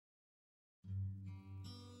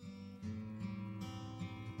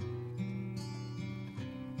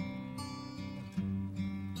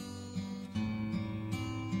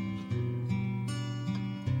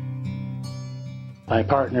My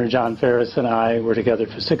partner, John Ferris, and I were together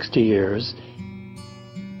for 60 years.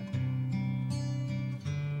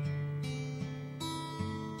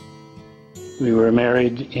 We were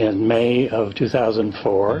married in May of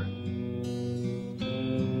 2004.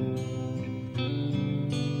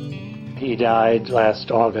 He died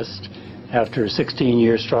last August after a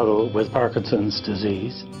 16-year struggle with Parkinson's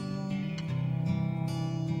disease.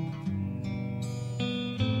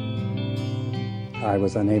 I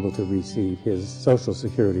was unable to receive his Social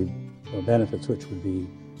Security benefits, which would be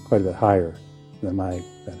quite a bit higher than my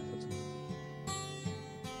benefits.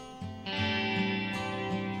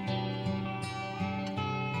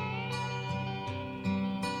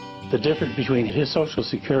 The difference between his Social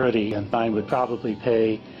Security and mine would probably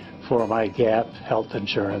pay for my gap health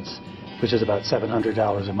insurance, which is about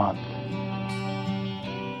 $700 a month.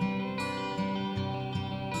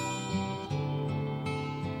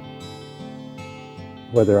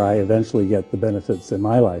 Whether I eventually get the benefits in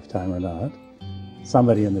my lifetime or not,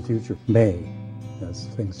 somebody in the future may, as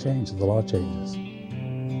things change, as the law changes.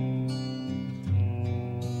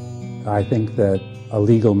 I think that a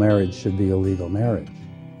legal marriage should be a legal marriage.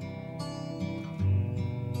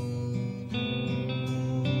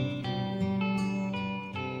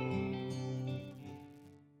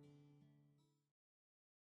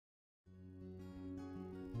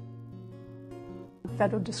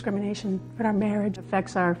 Federal discrimination in our marriage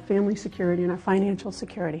affects our family security and our financial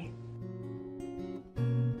security.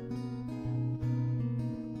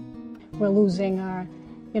 We're losing our,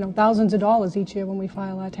 thousands of dollars each year when we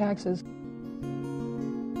file our taxes.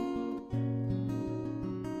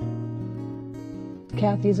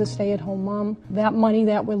 Kathy's a stay-at-home mom. That money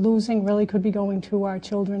that we're losing really could be going to our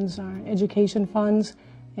children's education funds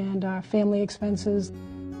and our family expenses.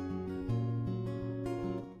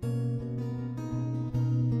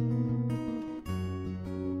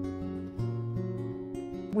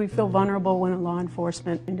 We feel vulnerable when a law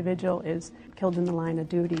enforcement individual is killed in the line of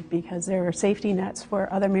duty because there are safety nets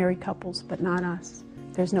for other married couples, but not us.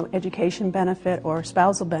 There's no education benefit or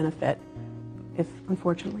spousal benefit. If,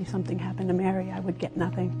 unfortunately, something happened to Mary, I would get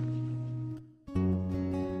nothing.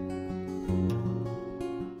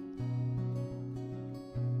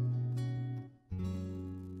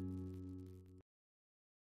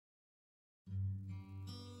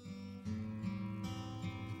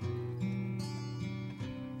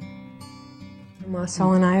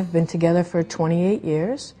 Marcelle and I have been together for 28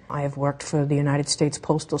 years. I have worked for the United States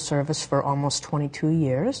Postal Service for almost 22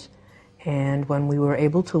 years. And when we were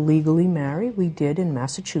able to legally marry, we did in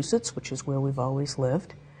Massachusetts, which is where we've always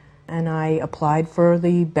lived. And I applied for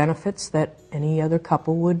the benefits that any other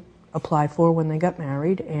couple would apply for when they got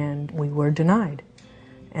married, and we were denied.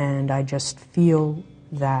 And I just feel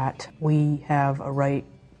that we have a right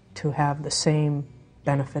to have the same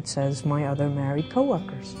benefits as my other married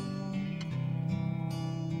coworkers.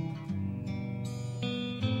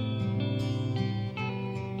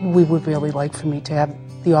 We would really like for me to have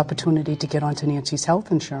the opportunity to get onto Nancy's health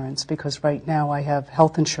insurance, because right now I have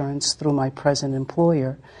health insurance through my present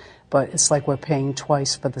employer, but it's like we're paying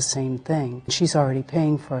twice for the same thing. She's already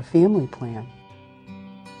paying for a family plan.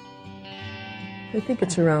 I think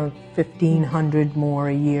it's around $1,500 more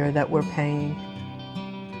a year that we're paying.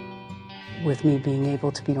 With me being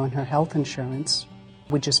able to be on her health insurance,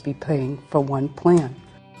 we'd just be paying for one plan.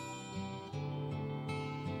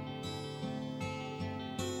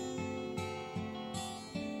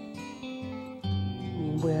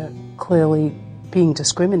 We're clearly being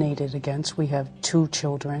discriminated against. We have 2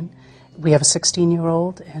 children. We have a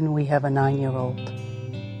 16-year-old and we have a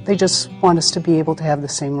 9-year-old. They just want us to be able to have the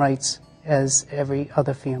same rights as every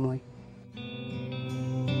other family.